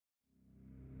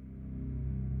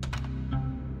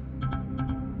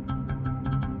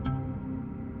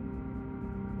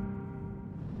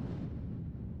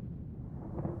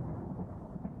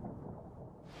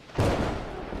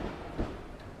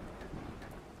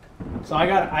So I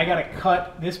gotta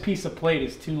cut, this piece of plate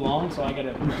is too long, so I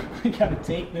gotta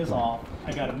take this off.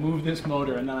 I gotta move this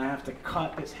motor, and then I have to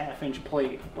cut this 1/2-inch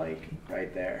plate, like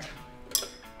right there.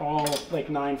 All like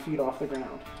 9 feet off the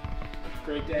ground.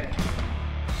 Great day.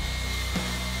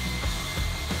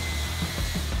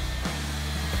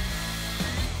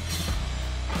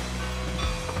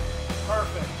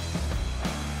 Perfect.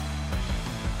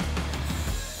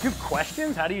 Do you have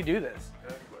questions? How do you do this?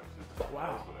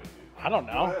 Wow. I don't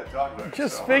know.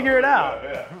 Just figure it out.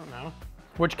 Yeah. I don't know.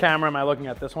 Which camera am I looking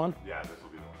at? This one? Yeah, this will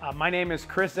be the one. My name is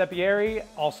Chris Zeppieri,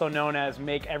 also known as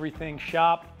Make Everything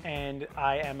Shop, and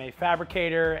I am a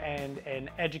fabricator and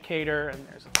an educator, and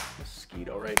there's a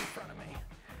mosquito right in front of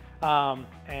me.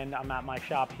 And I'm at my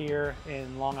shop here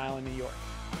in Long Island, New York.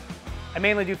 I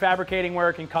mainly do fabricating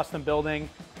work and custom building,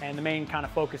 and the main kind of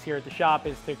focus here at the shop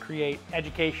is to create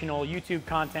educational YouTube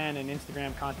content and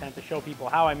Instagram content to show people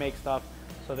how I make stuff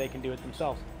so they can do it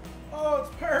themselves. Oh,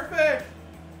 it's perfect!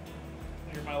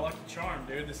 You're my lucky charm,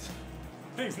 dude. This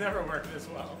thing's never worked this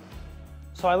well.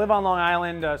 So I live on Long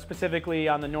Island, specifically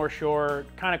on the North Shore,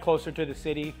 kind of closer to the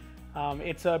city.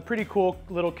 It's a pretty cool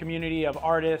little community of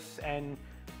artists and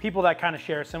people that kind of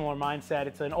share a similar mindset.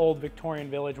 It's an old Victorian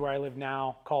village where I live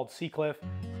now called Seacliff.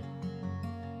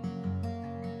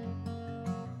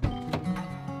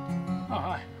 Oh,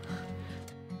 hi.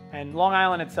 And Long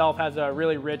Island itself has a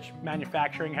really rich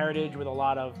manufacturing heritage with a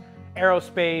lot of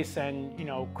aerospace and, you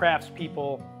know,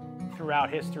 craftspeople throughout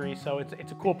history. So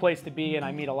it's a cool place to be, and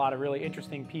I meet a lot of really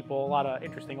interesting people, a lot of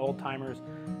interesting old timers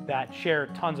that share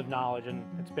tons of knowledge, and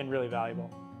it's been really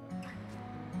valuable.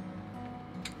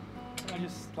 I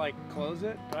just like close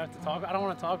it? Do I have to talk? I don't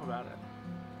want to talk about it.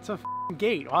 It's a f***ing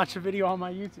gate. Watch a video on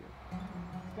my YouTube.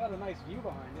 It's got a nice view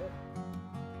behind it.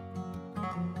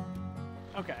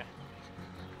 Okay.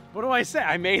 What do I say?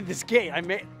 I made this gate. I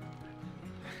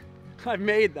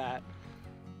made that.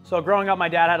 So growing up, my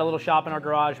dad had a little shop in our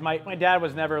garage. My dad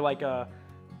was never like a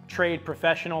trade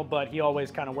professional, but he always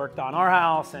kind of worked on our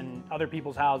house and other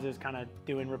people's houses, kind of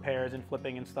doing repairs and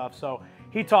flipping and stuff. So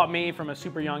he taught me from a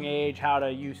super young age how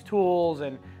to use tools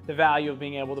and the value of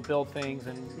being able to build things.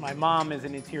 And my mom is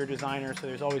an interior designer, so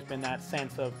there's always been that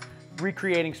sense of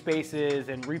recreating spaces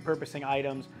and repurposing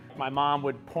items. My mom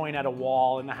would point at a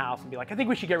wall in the house and be like, I think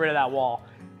we should get rid of that wall.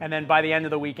 And then by the end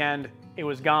of the weekend, it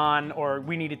was gone, or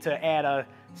we needed to add a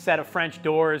set of French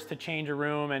doors to change a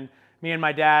room. And me and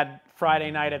my dad,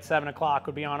 Friday night at 7 o'clock,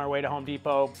 would be on our way to Home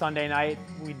Depot. Sunday night,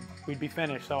 we'd be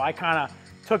finished. So I kind of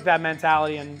took that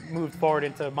mentality and moved forward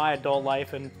into my adult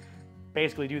life and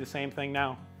basically do the same thing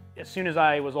now. As soon as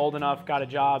I was old enough, got a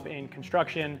job in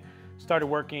construction, started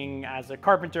working as a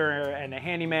carpenter and a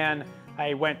handyman.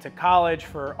 I went to college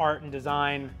for art and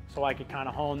design so I could kind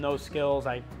of hone those skills.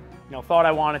 I thought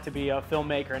I wanted to be a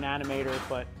filmmaker and animator,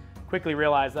 but quickly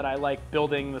realized that I like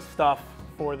building the stuff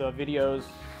for the videos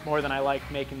more than I like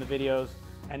making the videos,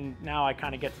 and now I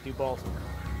kind of get to do both.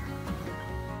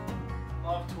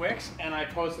 Love Twix, and I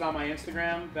posted on my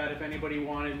Instagram that if anybody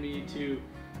wanted me to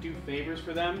do favors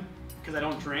for them, because I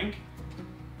don't drink,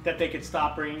 that they could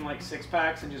stop bringing like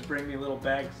 6-packs and just bring me little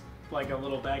bags, like a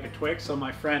little bag of Twix. So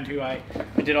my friend who I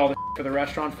did all the for the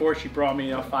restaurant for, she brought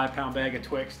me a 5-pound bag of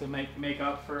Twix to make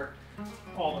up for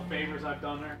all the favors I've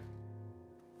done there.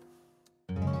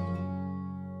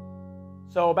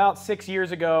 So about 6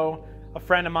 years ago, a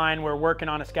friend of mine, were working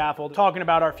on a scaffold, talking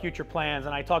about our future plans,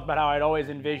 and I talked about how I'd always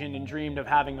envisioned and dreamed of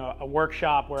having a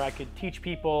workshop where I could teach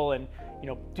people and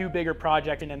do bigger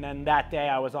projects. And then that day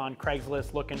I was on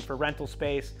Craigslist looking for rental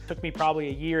space. It took me probably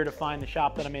a year to find the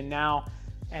shop that I'm in now.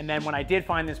 And then when I did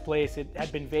find this place, it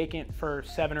had been vacant for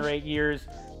 7 or 8 years,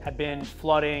 had been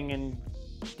flooding and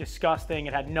disgusting.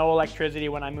 It had no electricity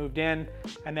when I moved in.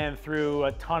 And then through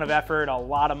a ton of effort, a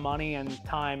lot of money and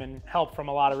time and help from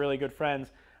a lot of really good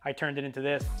friends, I turned it into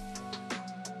this.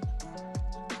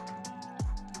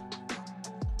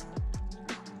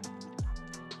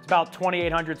 It's about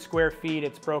 2,800 square feet.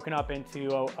 It's broken up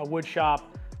into a wood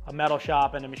shop, a metal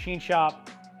shop, and a machine shop.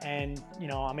 And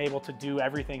I'm able to do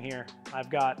everything here.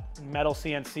 I've got metal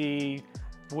CNC,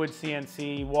 wood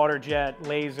CNC, water jet,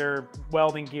 laser,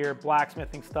 welding gear,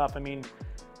 blacksmithing stuff. I mean,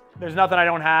 there's nothing I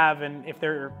don't have. And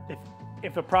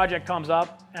if a project comes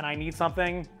up and I need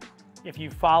something, if you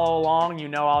follow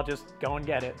along, I'll just go and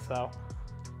get it. So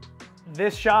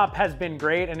this shop has been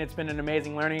great and it's been an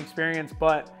amazing learning experience,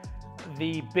 but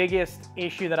the biggest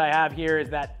issue that I have here is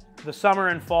that the summer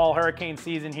and fall hurricane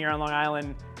season here on Long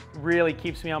Island really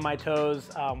keeps me on my toes.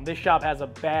 This shop has a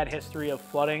bad history of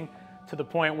flooding to the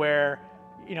point where,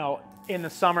 in the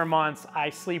summer months, I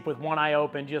sleep with one eye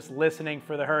open, just listening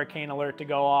for the hurricane alert to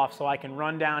go off so I can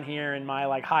run down here in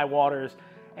my high waters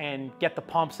and get the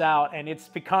pumps out. And it's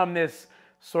become this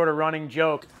sort of running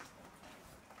joke.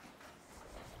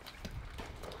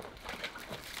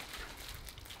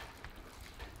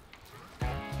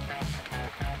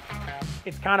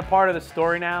 It's kind of part of the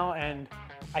story now, and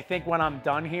I think when I'm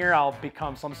done here, I'll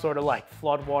become some sort of like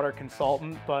floodwater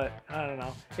consultant, but I don't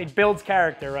know. It builds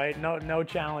character, right? No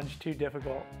challenge too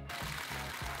difficult.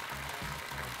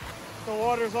 The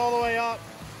water's all the way up.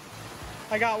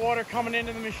 I got water coming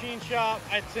into the machine shop.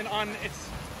 It's an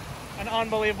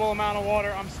unbelievable amount of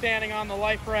water. I'm standing on the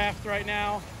life raft right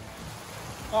now.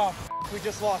 Oh, we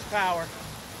just lost power.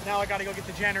 Now I gotta go get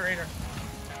the generator.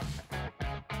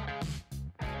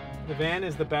 The van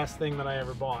is the best thing that I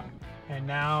ever bought. And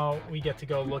now we get to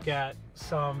go look at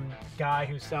some guy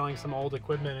who's selling some old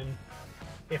equipment, and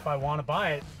if I want to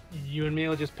buy it, you and me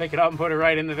will just pick it up and put it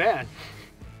right in the van.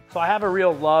 So I have a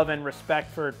real love and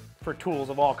respect for tools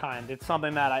of all kinds. It's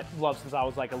something that I love since I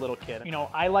was like a little kid. You know,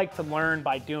 I like to learn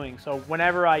by doing. So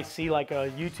whenever I see like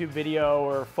a YouTube video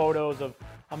or photos of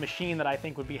a machine that I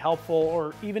think would be helpful,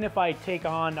 or even if I take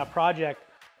on a project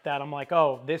that I'm like,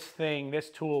 oh, this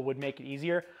tool would make it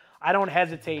easier, I don't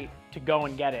hesitate to go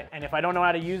and get it. And if I don't know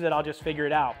how to use it, I'll just figure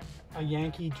it out. A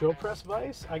Yankee drill press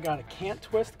vise, I got a cant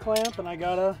twist clamp, and I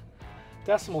got a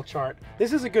decimal chart.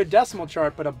 This is a good decimal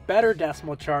chart, but a better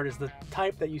decimal chart is the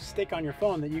type that you stick on your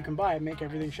phone that you can buy at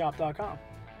makeeverythingshop.com.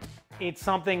 It's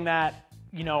something that,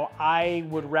 you know, I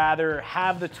would rather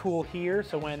have the tool here,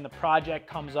 so when the project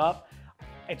comes up,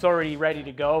 it's already ready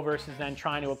to go versus then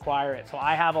trying to acquire it. So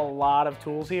I have a lot of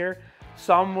tools here,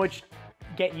 some which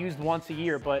get used once a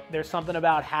year, but there's something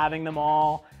about having them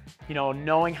all, you know,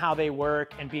 knowing how they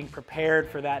work and being prepared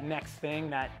for that next thing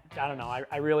that, I don't know,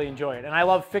 I really enjoy it. And I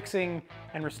love fixing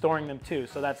and restoring them too,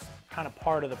 so that's kind of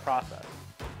part of the process.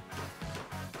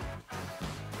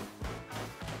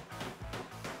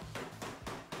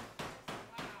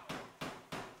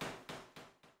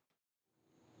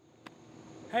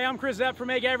 Hey, I'm Chris Zepp from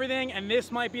Make Everything, and this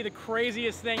might be the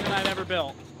craziest thing that I've ever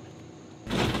built.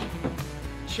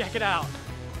 Check it out.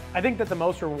 I think that the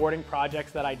most rewarding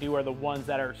projects that I do are the ones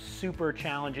that are super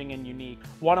challenging and unique.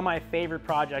 One of my favorite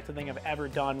projects I think I've ever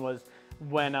done was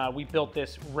when we built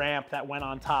this ramp that went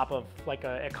on top of like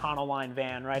a Econoline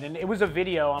van, right? And it was a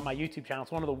video on my YouTube channel.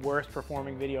 It's one of the worst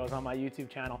performing videos on my YouTube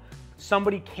channel.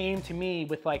 Somebody came to me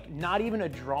with like not even a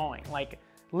drawing, like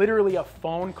literally a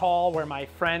phone call where my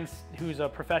friend who's a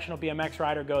professional BMX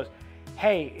rider goes,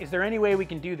 hey, is there any way we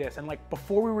can do this? And like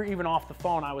before we were even off the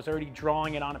phone, I was already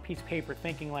drawing it on a piece of paper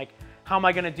thinking like, how am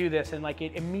I gonna do this? And like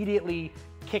it immediately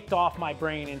kicked off my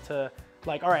brain into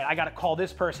like, all right, I gotta call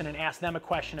this person and ask them a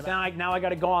question. Now I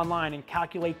gotta go online and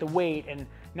calculate the weight, and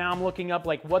now I'm looking up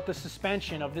like what the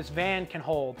suspension of this van can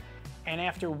hold. And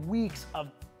after weeks of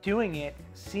doing it,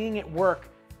 seeing it work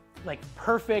like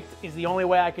perfect is the only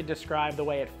way I could describe the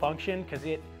way it functioned, because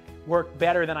it worked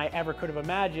better than I ever could have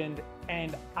imagined.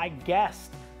 And I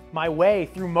guessed my way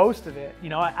through most of it, you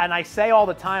know, and I say all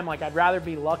the time, like, I'd rather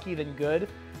be lucky than good,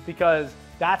 because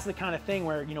that's the kind of thing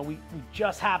where, you know, we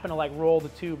just happen to like roll the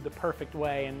tube the perfect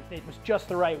way, and it was just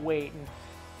the right weight.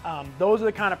 And those are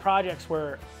the kind of projects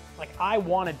where like I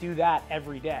want to do that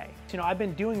every day. You know, I've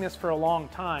been doing this for a long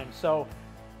time, so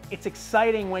it's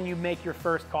exciting when you make your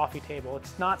first coffee table.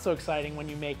 It's not so exciting when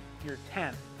you make your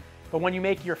 10th. But when you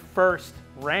make your first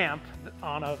ramp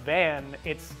on a van,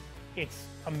 it's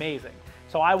amazing.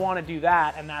 So I want to do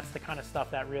that, and that's the kind of stuff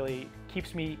that really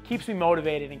keeps me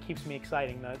motivated and keeps me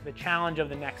exciting, the challenge of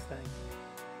the next thing.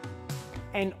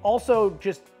 And also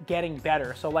just getting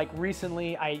better. So like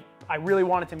recently, I really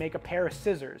wanted to make a pair of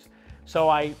scissors. So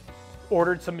I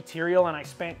ordered some material and I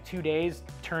spent 2 days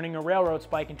turning a railroad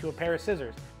spike into a pair of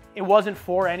scissors. It wasn't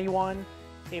for anyone,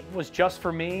 it was just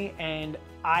for me, and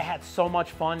I had so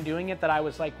much fun doing it that I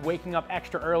was like waking up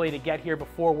extra early to get here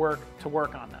before work to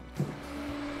work on them.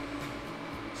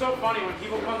 So funny when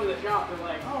people come to the shop, they're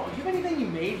like, oh, do you have anything you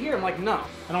made here? I'm like, no,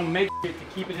 I don't make it to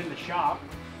keep it in the shop.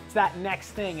 It's that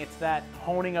next thing, it's that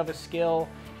honing of a skill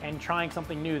and trying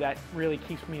something new that really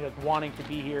keeps me like wanting to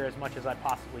be here as much as I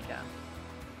possibly can.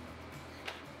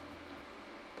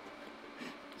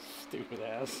 Stupid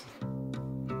ass.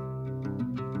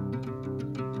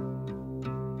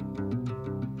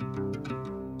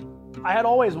 I had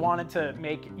always wanted to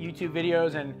make YouTube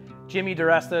videos, and Jimmy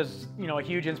DiResta is, you know, a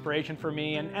huge inspiration for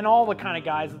me, and all the kind of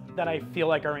guys that I feel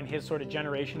like are in his sort of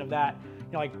generation of that,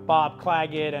 you know, like Bob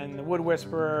Claggett and the Wood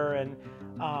Whisperer, and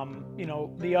you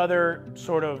know, the other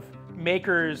sort of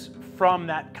makers from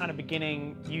that kind of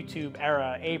beginning YouTube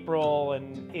era, April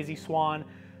and Izzy Swan.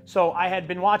 So I had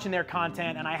been watching their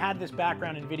content, and I had this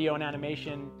background in video and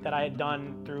animation that I had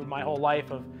done through my whole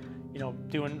life of, you know,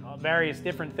 doing various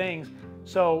different things.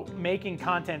 So making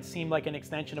content seemed like an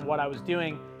extension of what I was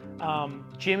doing.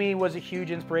 Jimmy was a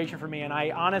huge inspiration for me, and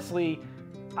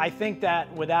I think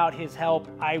that without his help,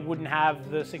 I wouldn't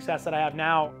have the success that I have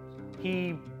now.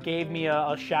 He gave me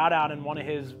a shout out in one of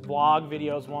his vlog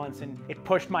videos once, and it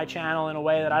pushed my channel in a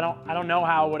way that I don't know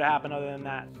how it would have happened other than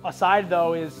that. Aside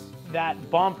though is that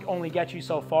bump only gets you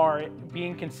so far.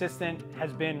 Being consistent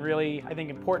has been really, I think,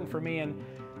 important for me, and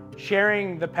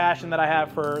sharing the passion that I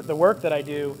have for the work that I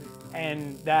do,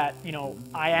 and that, you know,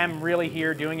 I am really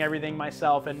here doing everything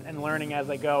myself and learning as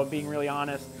I go, being really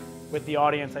honest with the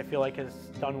audience, I feel like has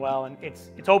done well, and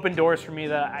it's opened doors for me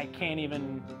that I couldn't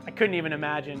even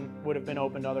imagine would have been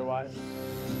opened otherwise.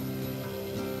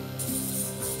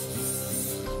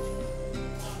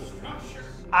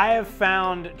 I have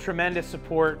found tremendous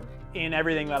support in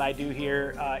everything that I do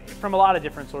here from a lot of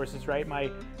different sources, right?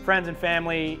 My friends and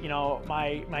family, you know,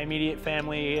 my immediate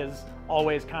family has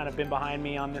always kind of been behind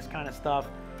me on this kind of stuff,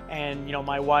 and you know,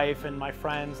 my wife and my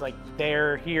friends, like,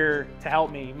 they're here to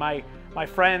help me. My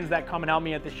friends that come and help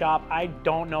me at the shop, I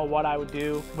don't know what I would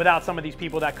do without some of these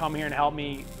people that come here and help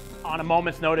me on a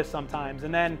moment's notice sometimes.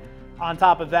 And then on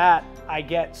top of that, I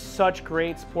get such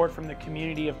great support from the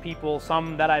community of people,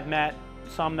 some that I've met,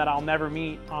 some that I'll never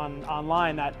meet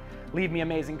online, that leave me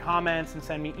amazing comments and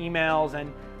send me emails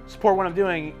and support what I'm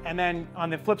doing. And then on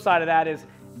the flip side of that is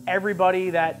everybody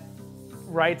that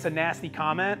writes a nasty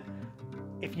comment,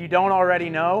 if you don't already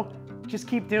know, just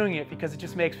keep doing it, because it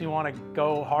just makes me want to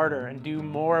go harder and do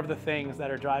more of the things that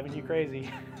are driving you crazy.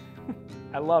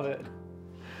 I love it.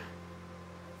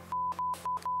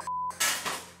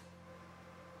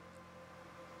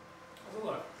 How's it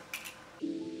look?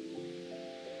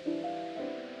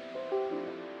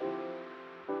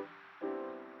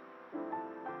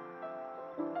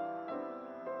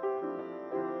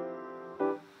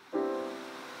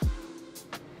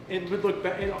 It would look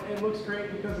it looks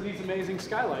great because of these amazing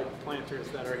skylight planters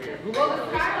that are here. Well,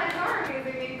 the skylights are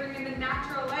amazing. They bring in the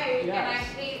natural light, yes. And I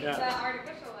hate the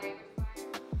artificial light.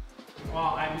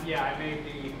 Well, I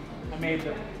made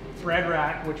the bread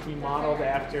rack, which we modeled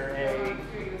after a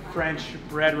French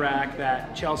bread rack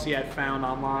that Chelsea had found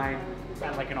online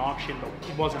at like an auction, but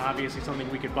it wasn't obviously something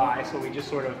we could buy, so we just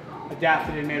sort of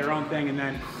adapted and made our own thing. And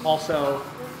then also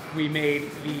we made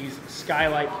these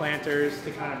skylight planters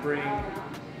to kind of bring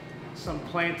some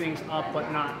plantings up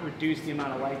but not reduce the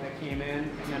amount of light that came in,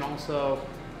 and then also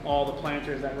all the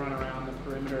planters that run around the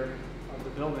perimeter of the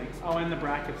building. Oh, and the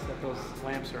brackets that those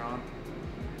lamps are on.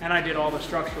 And I did all the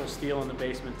structural steel in the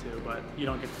basement too, but you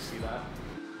don't get to see that.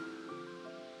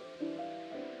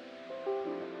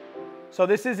 So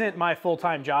this isn't my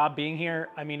full-time job being here.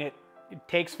 I mean, it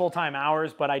takes full-time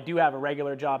hours, but I do have a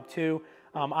regular job too.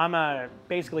 I'm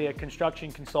basically a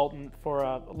construction consultant for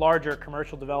a larger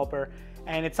commercial developer,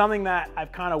 and it's something that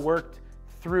I've kind of worked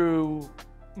through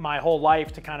my whole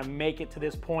life to kind of make it to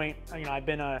this point. You know, I've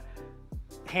been a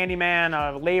handyman,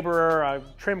 a laborer, a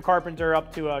trim carpenter,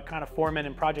 up to a kind of foreman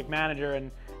and project manager, and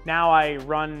now I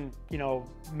run, you know,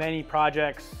 many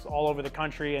projects all over the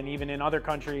country and even in other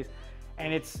countries.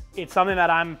 And it's something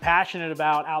that I'm passionate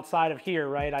about outside of here,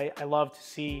 right? I love to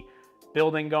see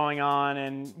building going on,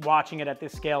 and watching it at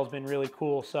this scale has been really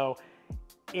cool. So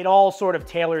it all sort of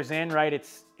tailors in, right?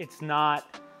 It's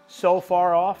not so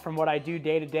far off from what I do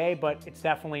day to day, but it's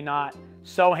definitely not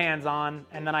so hands-on.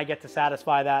 And then I get to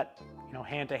satisfy that, you know,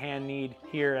 hand-to-hand need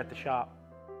here at the shop.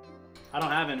 I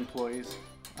don't have any employees.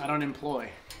 I don't employ.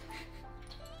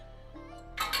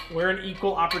 We're an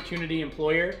equal opportunity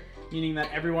employer, meaning that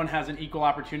everyone has an equal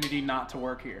opportunity not to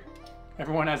work here.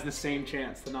 Everyone has the same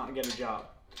chance to not get a job.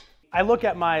 I look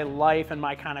at my life and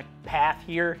my kind of path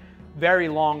here very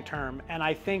long term, and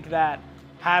I think that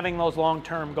having those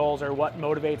long-term goals are what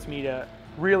motivates me to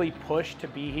really push to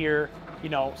be here. You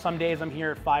know, some days I'm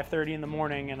here at 5:30 in the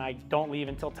morning and I don't leave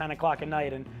until 10 o'clock at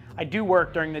night, and I do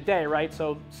work during the day, right?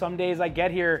 So some days I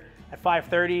get here at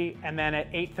 5:30, and then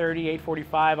at 8:30,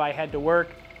 8:45 I head to work,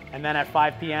 and then at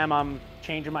 5 p.m. I'm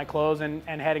changing my clothes and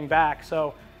heading back.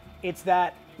 So it's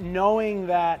that knowing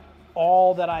that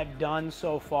all that I've done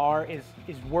so far is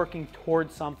working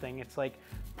towards something. It's like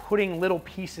putting little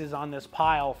pieces on this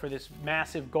pile for this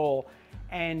massive goal.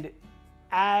 And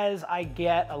as I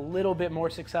get a little bit more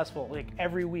successful, like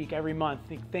every week, every month,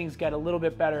 things get a little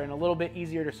bit better and a little bit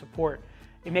easier to support.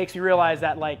 It makes me realize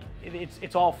that like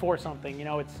it's all for something. You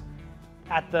know, it's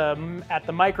at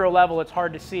the micro level, it's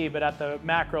hard to see, but at the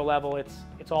macro level,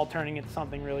 it's all turning into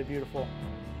something really beautiful.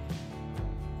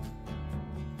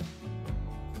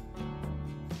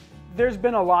 There's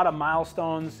been a lot of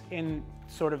milestones in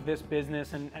sort of this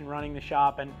business and running the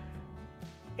shop, and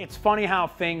it's funny how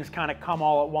things kind of come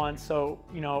all at once. So,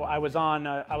 you know, I was on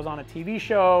a TV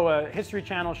show, a History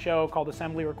Channel show called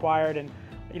Assembly Required, and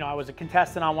you know, I was a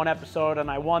contestant on one episode, and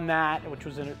I won that, which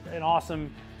was an awesome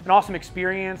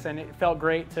experience, and it felt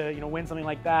great to, you know, win something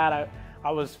like that. I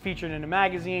was featured in a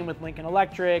magazine with Lincoln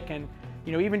Electric, and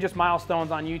you know, even just milestones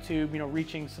on YouTube, you know,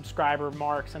 reaching subscriber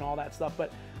marks and all that stuff.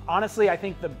 But honestly, I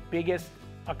think the biggest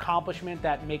accomplishment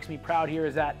that makes me proud here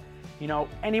is that, you know,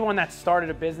 anyone that started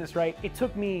a business, right, it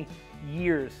took me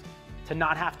years to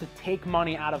not have to take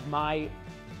money out of my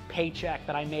paycheck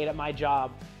that I made at my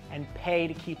job and pay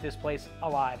to keep this place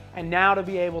alive. And now to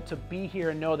be able to be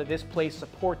here and know that this place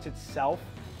supports itself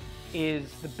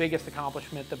is the biggest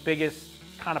accomplishment, the biggest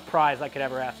kind of prize I could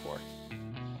ever ask for.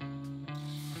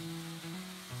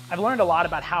 I've learned a lot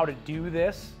about how to do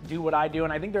this, do what I do,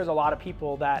 and I think there's a lot of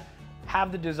people that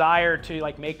have the desire to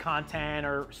like make content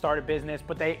or start a business,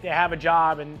 but they have a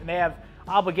job and they have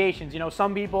obligations. You know,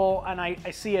 some people, and I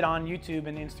see it on YouTube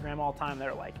and Instagram all the time,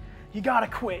 they're like, you gotta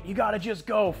quit, you gotta just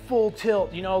go full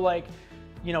tilt, you know, like,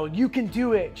 you know, you can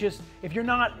do it. Just if you're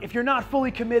not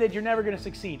fully committed, you're never gonna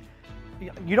succeed.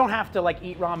 You don't have to like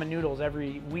eat ramen noodles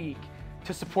every week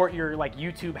to support your like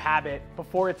YouTube habit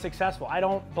before it's successful. I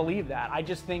don't believe that. I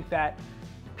just think that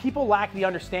people lack the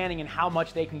understanding in how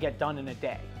much they can get done in a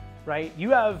day, right?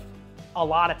 You have a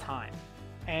lot of time,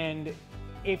 and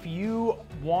if you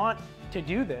want to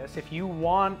do this, if you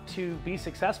want to be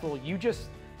successful, you just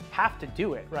have to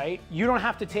do it, right? You don't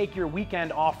have to take your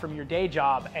weekend off from your day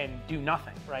job and do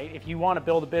nothing, right? If you want to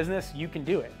build a business, you can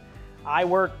do it. I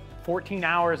work 14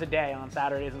 hours a day on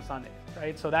Saturdays and Sundays,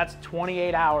 right? So that's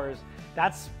 28 hours.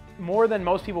 That's more than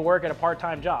most people work at a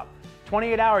part-time job.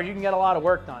 28 hours, you can get a lot of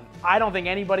work done. I don't think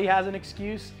anybody has an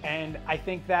excuse, and I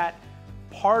think that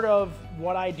part of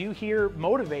what I do here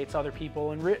motivates other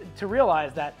people and to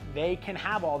realize that they can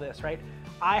have all this, right?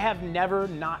 I have never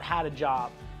not had a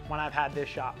job when I've had this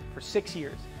shop for 6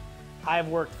 years. I've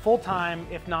worked full-time,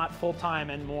 if not full-time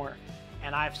and more,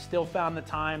 and I've still found the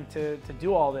time to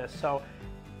do all this. So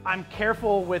I'm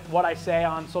careful with what I say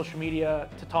on social media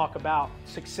to talk about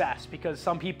success, because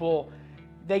some people,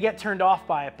 they get turned off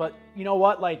by it. But you know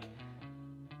what, like,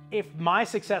 if my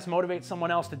success motivates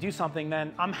someone else to do something,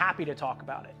 then I'm happy to talk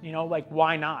about it. You know, like,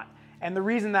 why not? And the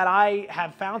reason that I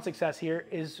have found success here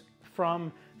is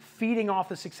from feeding off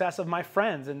the success of my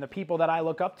friends and the people that I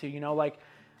look up to. You know, like,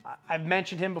 I've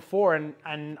mentioned him before,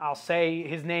 and I'll say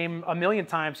his name a million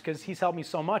times because he's helped me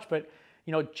so much. But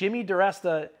you know, Jimmy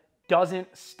DiResta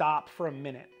doesn't stop for a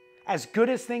minute. As good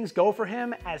as things go for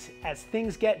him, as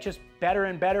things get just better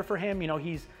and better for him, you know,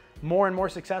 he's more and more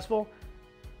successful.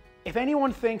 If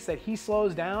anyone thinks that he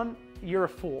slows down, you're a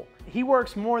fool. He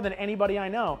works more than anybody I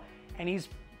know, and he's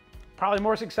probably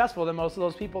more successful than most of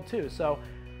those people too. So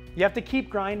you have to keep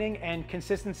grinding, and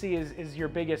consistency is your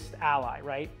biggest ally,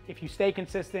 right? If you stay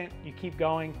consistent, you keep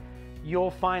going,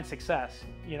 you'll find success.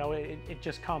 You know, it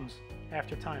just comes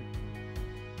after time.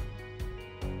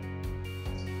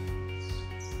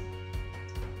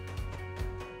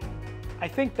 I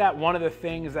think that one of the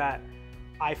things that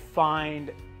I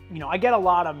find, you know, I get a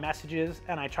lot of messages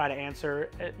and I try to answer,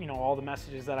 you know, all the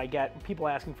messages that I get, people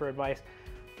asking for advice.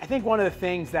 I think one of the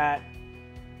things that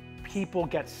people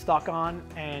get stuck on,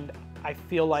 and I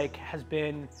feel like has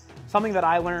been something that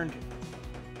I learned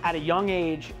at a young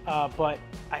age, but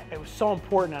it was so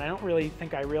important, and I don't really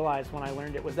think I realized when I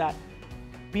learned it, was that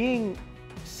being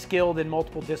skilled in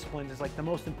multiple disciplines is like the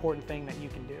most important thing that you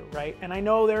can do, right? And I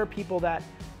know there are people that,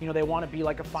 you know, they want to be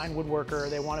like a fine woodworker,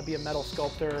 they want to be a metal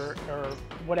sculptor or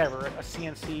whatever, a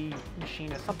CNC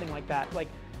machinist, something like that. Like,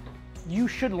 you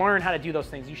should learn how to do those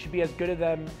things. You should be as good at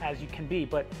them as you can be,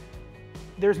 but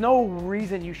there's no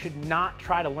reason you should not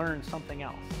try to learn something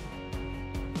else.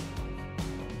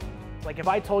 Like, if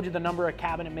I told you the number of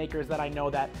cabinet makers that I know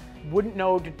that wouldn't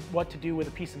know what to do with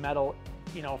a piece of metal,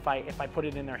 you know, if I put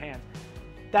it in their hands,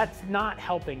 that's not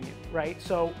helping you, right?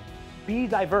 So be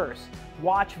diverse.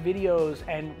 Watch videos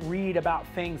and read about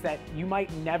things that you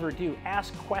might never do.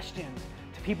 Ask questions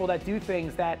to people that do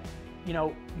things that, you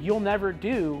know, you'll never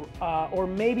do, or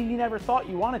maybe you never thought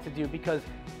you wanted to do, because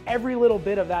every little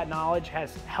bit of that knowledge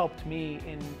has helped me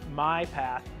in my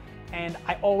path. And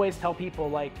I always tell people,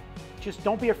 like, just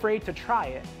don't be afraid to try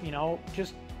it, you know,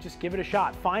 just give it a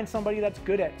shot. Find somebody that's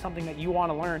good at something that you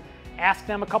want to learn. Ask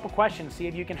them a couple questions, see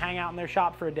if you can hang out in their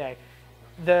shop for a day.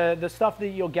 The stuff that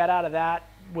you'll get out of that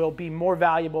will be more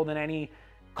valuable than any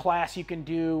class you can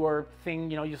do or thing,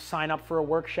 you know, you sign up for a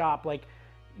workshop. Like,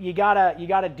 you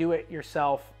gotta do it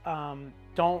yourself.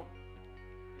 Don't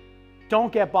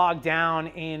get bogged down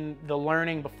in the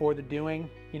learning before the doing.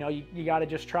 You know, you gotta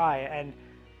just try it. And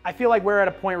I feel like we're at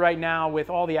a point right now with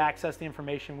all the access to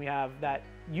information we have that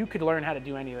you could learn how to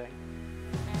do anything.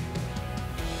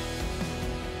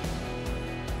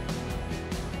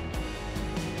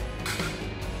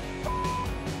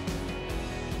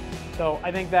 So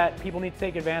I think that people need to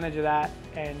take advantage of that,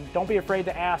 and don't be afraid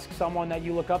to ask someone that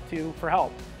you look up to for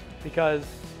help, because,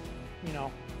 you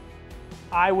know,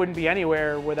 I wouldn't be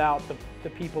anywhere without the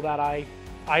people that I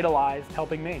idolized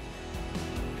helping me.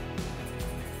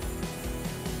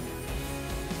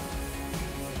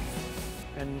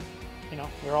 And, you know,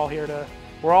 we're all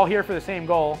here for the same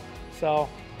goal, so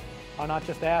why not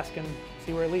just ask and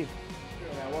see where it leads.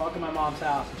 I walk in my mom's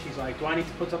house and she's like, do I need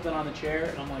to put something on the chair?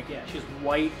 And I'm like, yeah. She has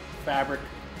white fabric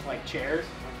like chairs.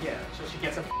 I'm like, yeah. So she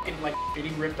gets a fucking like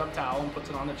shitty ripped up towel and puts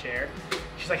it on the chair.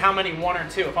 She's like, how many? 1 or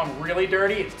 2? If I'm really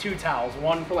dirty, it's 2 towels.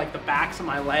 1 for like the backs of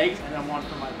my legs and then 1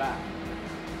 for my back.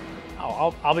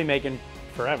 I'll be making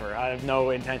forever. I have no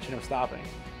intention of stopping,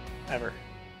 ever.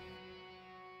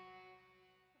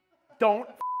 Don't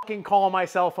fucking call my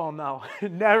cell phone though.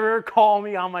 Never call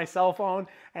me on my cell phone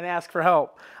and ask for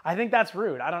help. I think that's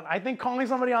rude. I think calling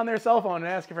somebody on their cell phone and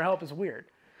asking for help is weird.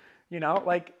 You know,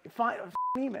 like, fine,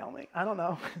 email me. I don't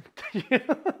know.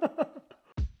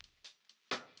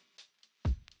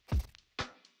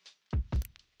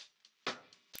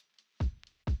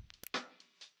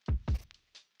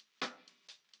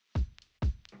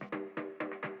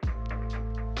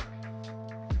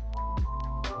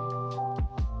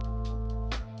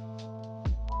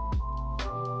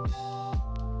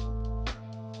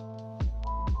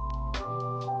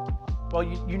 Well,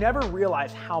 you never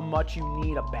realize how much you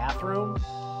need a bathroom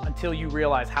until you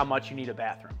realize how much you need a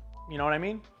bathroom. You know what I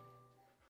mean?